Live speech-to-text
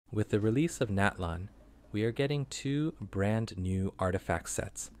With the release of Natlan, we are getting two brand new artifact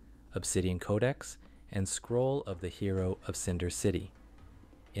sets, Obsidian Codex and Scroll of the Hero of Cinder City.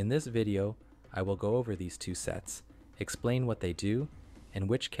 In this video, I will go over these two sets, explain what they do, and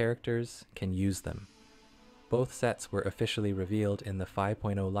which characters can use them. Both sets were officially revealed in the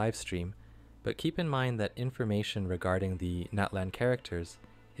 5.0 livestream, but keep in mind that information regarding the Natlan characters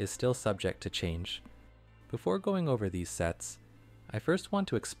is still subject to change. Before going over these sets, I first want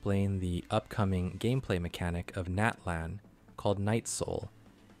to explain the upcoming gameplay mechanic of Natlan called Nightsoul,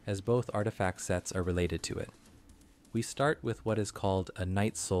 as both artifact sets are related to it. We start with what is called a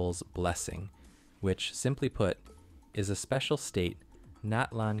Nightsoul's Blessing, which, simply put, is a special state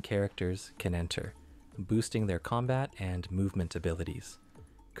Natlan characters can enter, boosting their combat and movement abilities.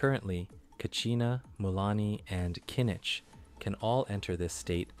 Currently, Kachina, Mulanni, and Kinich can all enter this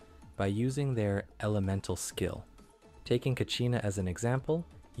state by using their elemental skill. Taking Kachina as an example,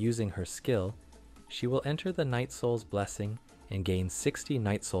 using her skill, she will enter the Nightsoul's Blessing and gain 60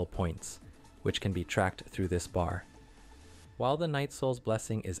 Nightsoul points, which can be tracked through this bar. While the Nightsoul's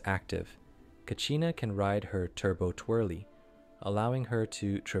Blessing is active, Kachina can ride her Turbo Twirly, allowing her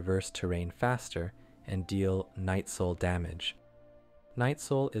to traverse terrain faster and deal Nightsoul damage.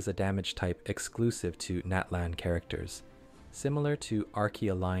 Nightsoul is a damage type exclusive to Natlan characters, similar to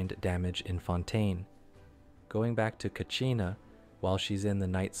Archie-aligned damage in Fontaine. Going back to Kachina, while she's in the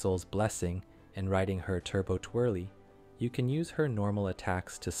Nightsoul's Blessing and riding her Turbo Twirly, you can use her normal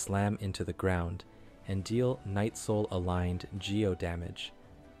attacks to slam into the ground and deal Nightsoul-aligned geo damage.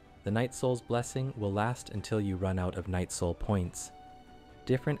 The Nightsoul's Blessing will last until you run out of Nightsoul points.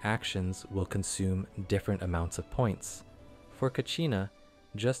 Different actions will consume different amounts of points. For Kachina,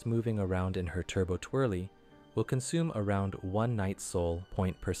 just moving around in her Turbo Twirly will consume around 1 Nightsoul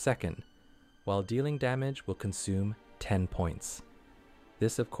point per second, while dealing damage will consume 10 points.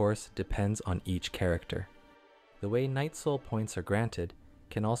 This, of course, depends on each character. The way Nightsoul points are granted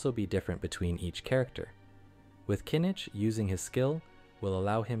can also be different between each character. With Kinich, using his skill will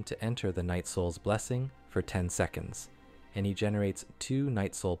allow him to enter the Nightsoul's Blessing for 10 seconds, and he generates 2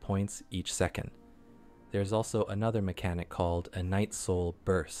 Nightsoul points each second. There's also another mechanic called a Nightsoul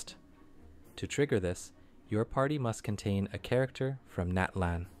Burst. To trigger this, your party must contain a character from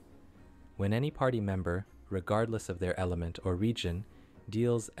Natlan. When any party member, regardless of their element or region,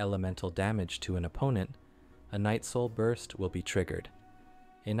 deals elemental damage to an opponent, a Nightsoul Burst will be triggered.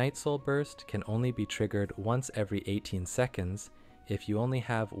 A Nightsoul Burst can only be triggered once every 18 seconds if you only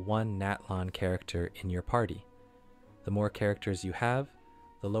have one Natlan character in your party. The more characters you have,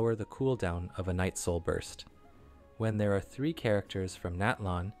 the lower the cooldown of a Nightsoul Burst. When there are 3 characters from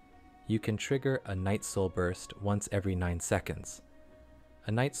Natlan, you can trigger a Nightsoul Burst once every 9 seconds.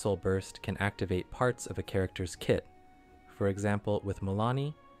 A Nightsoul Burst can activate parts of a character's kit. For example, with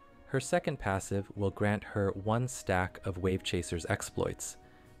Mulanni, her second passive will grant her 1 stack of Wave Chaser's exploits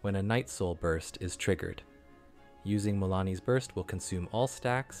when a Nightsoul Burst is triggered. Using Mulanni's burst will consume all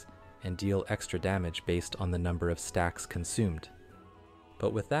stacks and deal extra damage based on the number of stacks consumed.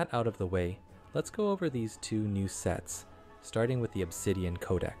 But with that out of the way, let's go over these two new sets, starting with the Obsidian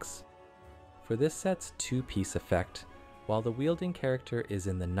Codex. For this set's 2-piece effect, while the wielding character is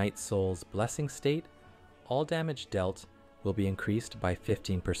in the Nightsoul's Blessing state, all damage dealt will be increased by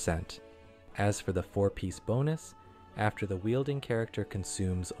 15%. As for the 4-piece bonus, after the wielding character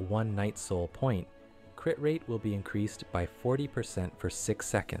consumes 1 Nightsoul point, crit rate will be increased by 40% for 6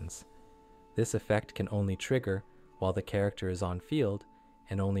 seconds. This effect can only trigger while the character is on field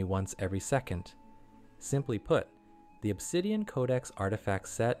and only once every second. Simply put, the Obsidian Codex artifact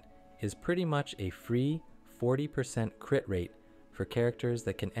set is pretty much a free 40% crit rate for characters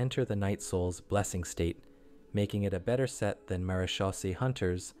that can enter the Nightsoul's Blessing state, making it a better set than Marechaussee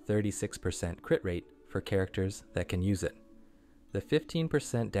Hunter's 36% crit rate for characters that can use it. The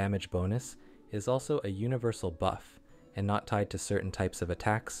 15% damage bonus is also a universal buff and not tied to certain types of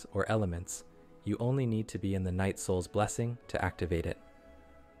attacks or elements. You only need to be in the Nightsoul's Blessing to activate it.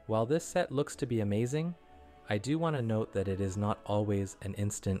 While this set looks to be amazing, I do want to note that it is not always an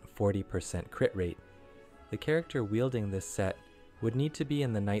instant 40% crit rate. The character wielding this set would need to be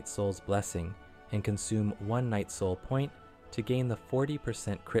in the Nightsoul's Blessing and consume 1 Nightsoul point to gain the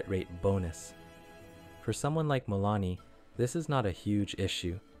 40% crit rate bonus. For someone like Mulanni, this is not a huge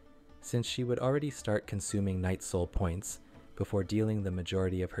issue, since she would already start consuming Nightsoul points before dealing the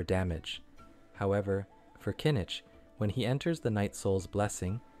majority of her damage. However, for Kinich, when he enters the Nightsoul's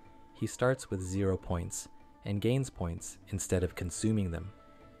Blessing, he starts with 0 points and gains points instead of consuming them.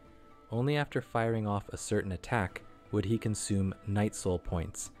 Only after firing off a certain attack would he consume Nightsoul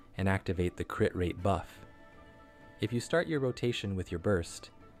points and activate the crit rate buff. If you start your rotation with your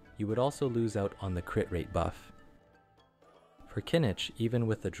burst, you would also lose out on the crit rate buff. For Kinich, even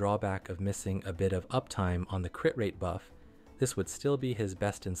with the drawback of missing a bit of uptime on the crit rate buff, this would still be his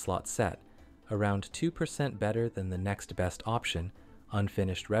best in slot set, around 2% better than the next best option,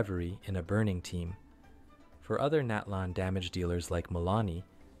 Unfinished Reverie, in a burning team. For other Natlan damage dealers like Milani,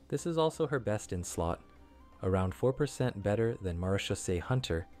 this is also her best in slot, around 4% better than Marechaussee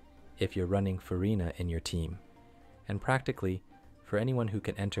Hunter if you're running Farina in your team. And practically, for anyone who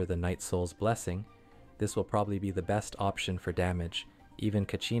can enter the Nightsoul's Blessing, this will probably be the best option for damage. Even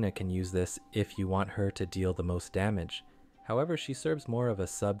Kachina can use this if you want her to deal the most damage. However, she serves more of a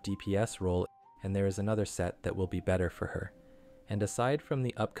sub-DPS role, and there is another set that will be better for her. And aside from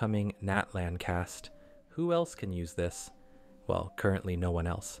the upcoming Natlan cast, who else can use this? Well, currently no one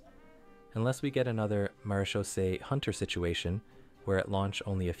else. Unless we get another Marechaussee Hunter situation, where at launch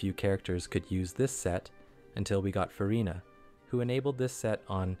only a few characters could use this set, until we got Farina, who enabled this set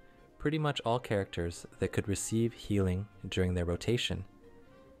on pretty much all characters that could receive healing during their rotation.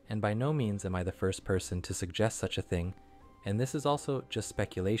 And by no means am I the first person to suggest such a thing, and this is also just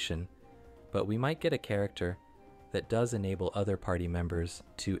speculation, but we might get a character that does enable other party members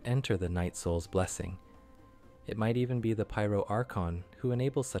to enter the Nightsoul's Blessing. It might even be the Pyro Archon who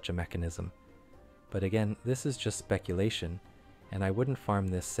enables such a mechanism. But again, this is just speculation, and I wouldn't farm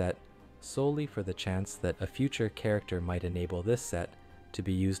this set solely for the chance that a future character might enable this set to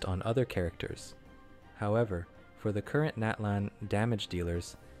be used on other characters. However, for the current Natlan damage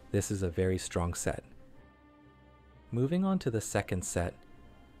dealers, this is a very strong set. Moving on to the second set,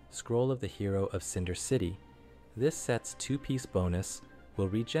 Scroll of the Hero of Cinder City, this set's 2-piece bonus will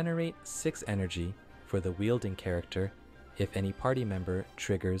regenerate 6 energy for the wielding character if any party member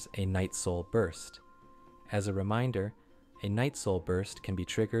triggers a Nightsoul Burst. As a reminder, a Nightsoul Burst can be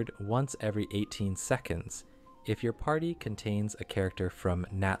triggered once every 18 seconds if your party contains a character from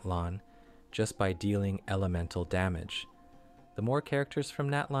Natlan just by dealing elemental damage. The more characters from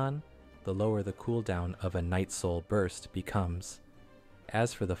Natlan, the lower the cooldown of a Nightsoul Burst becomes.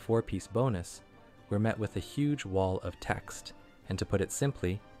 As for the 4-piece bonus, we're met with a huge wall of text, and to put it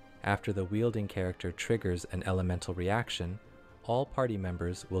simply, after the wielding character triggers an elemental reaction, all party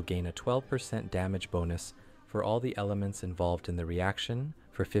members will gain a 12% damage bonus for all the elements involved in the reaction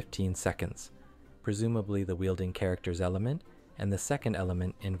for 15 seconds, presumably the wielding character's element and the second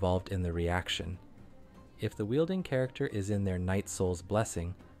element involved in the reaction. If the wielding character is in their Nightsoul's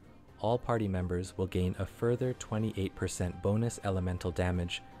Blessing, all party members will gain a further 28% bonus elemental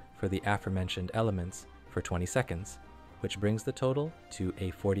damage for the aforementioned elements for 20 seconds, which brings the total to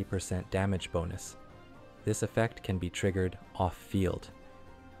a 40% damage bonus. This effect can be triggered off-field.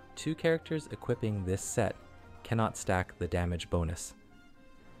 2 characters equipping this set cannot stack the damage bonus.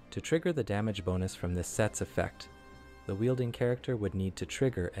 To trigger the damage bonus from this set's effect, the wielding character would need to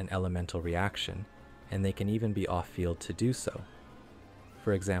trigger an elemental reaction, and they can even be off-field to do so.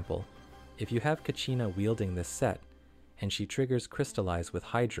 For example, if you have Kachina wielding this set, and she triggers Crystallize with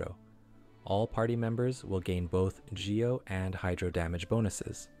Hydro, all party members will gain both Geo and Hydro damage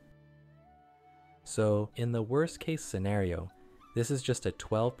bonuses. So, in the worst case scenario, this is just a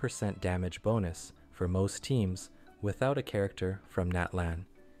 12% damage bonus for most teams without a character from Natlan.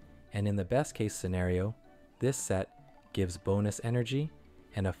 And in the best case scenario, this set gives bonus energy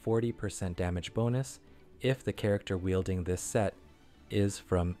and a 40% damage bonus if the character wielding this set is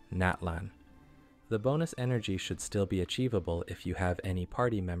from Natlan. The bonus energy should still be achievable if you have any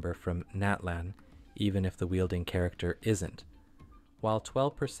party member from Natlan, even if the wielding character isn't. While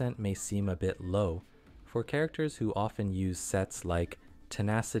 12% may seem a bit low, for characters who often use sets like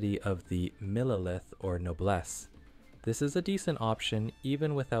Tenacity of the Millilith or Noblesse, this is a decent option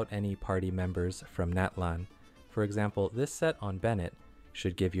even without any party members from Natlan. For example, this set on Bennett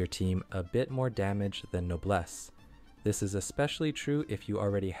should give your team a bit more damage than Noblesse. This is especially true if you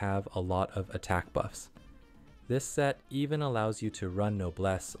already have a lot of attack buffs. This set even allows you to run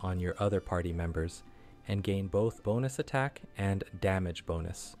Noblesse on your other party members and gain both bonus attack and damage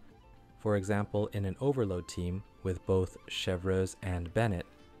bonus. For example, in an overload team with both Chevreuse and Bennett,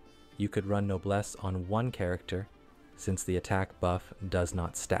 you could run Noblesse on one character since the attack buff does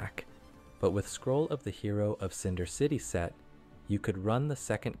not stack. But with Scroll of the Hero of Cinder City set, you could run the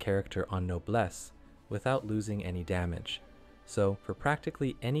second character on Noblesse without losing any damage. So for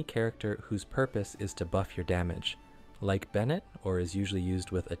practically any character whose purpose is to buff your damage, like Bennett, or is usually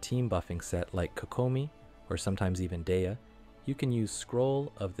used with a team buffing set like Kokomi, or sometimes even Dea, you can use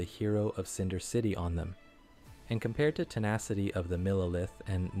Scroll of the Hero of Cinder City on them. And compared to Tenacity of the Millilith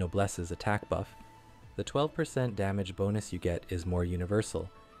and Noblesse's attack buff, the 12% damage bonus you get is more universal,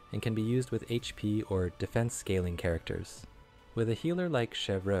 and can be used with HP or defense scaling characters. With a healer like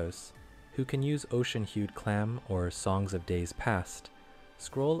Chevreuse, who can use Ocean-Hued Clam or Songs of Days Past,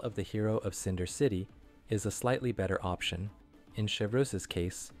 Scroll of the Hero of Cinder City is a slightly better option. In Chevreuse's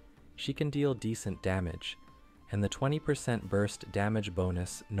case, she can deal decent damage, and the 20% burst damage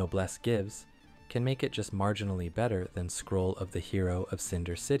bonus Noblesse gives can make it just marginally better than Scroll of the Hero of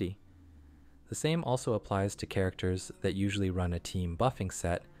Cinder City. The same also applies to characters that usually run a team buffing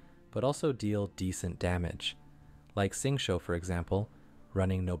set, but also deal decent damage. Like Xingqiu, for example,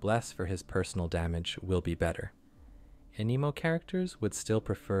 running Noblesse for his personal damage will be better. Anemo characters would still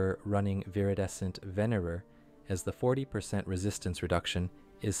prefer running Viridescent Venerer, as the 40% resistance reduction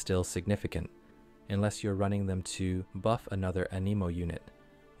is still significant, unless you're running them to buff another Anemo unit,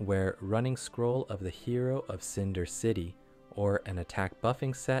 where running Scroll of the Hero of Cinder City or an attack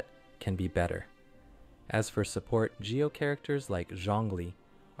buffing set can be better. As for support Geo characters like Zhongli,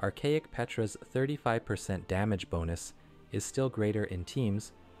 Archaic Petra's 35% damage bonus is still greater in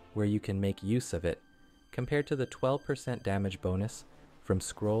teams where you can make use of it, compared to the 12% damage bonus from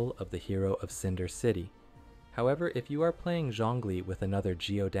Scroll of the Hero of Cinder City. However, if you are playing Zhongli with another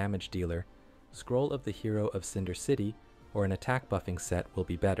Geo damage dealer, Scroll of the Hero of Cinder City or an attack buffing set will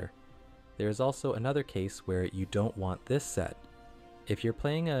be better. There is also another case where you don't want this set. If you're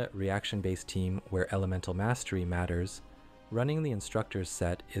playing a reaction-based team where Elemental Mastery matters, running the Instructor's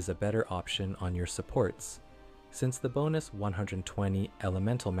set is a better option on your supports, since the bonus 120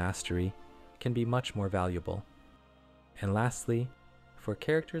 Elemental Mastery can be much more valuable. And lastly, for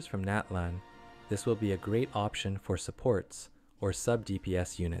characters from Natlan, this will be a great option for supports or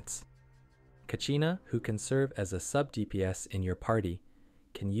sub-DPS units. Kachina, who can serve as a sub-DPS in your party,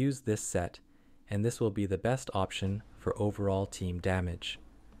 can use this set, and this will be the best option for overall team damage.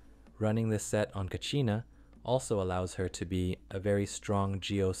 Running this set on Kachina also allows her to be a very strong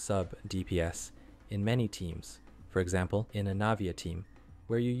Geo sub-DPS in many teams, for example in a Navia team,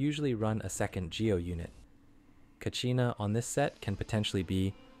 where you usually run a second Geo unit. Kachina on this set can potentially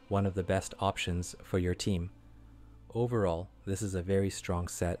be one of the best options for your team. Overall, this is a very strong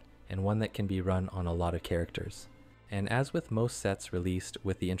set and one that can be run on a lot of characters. And as with most sets released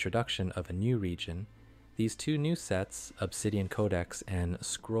with the introduction of a new region, these two new sets, Obsidian Codex and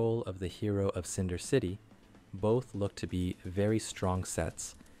Scroll of the Hero of Cinder City, both look to be very strong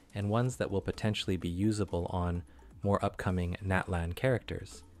sets and ones that will potentially be usable on more upcoming Natlan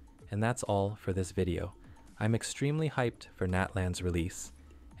characters. And that's all for this video. I'm extremely hyped for Natlan's release,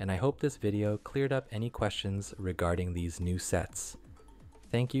 and I hope this video cleared up any questions regarding these new sets.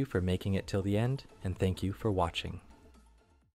 Thank you for making it till the end, and thank you for watching.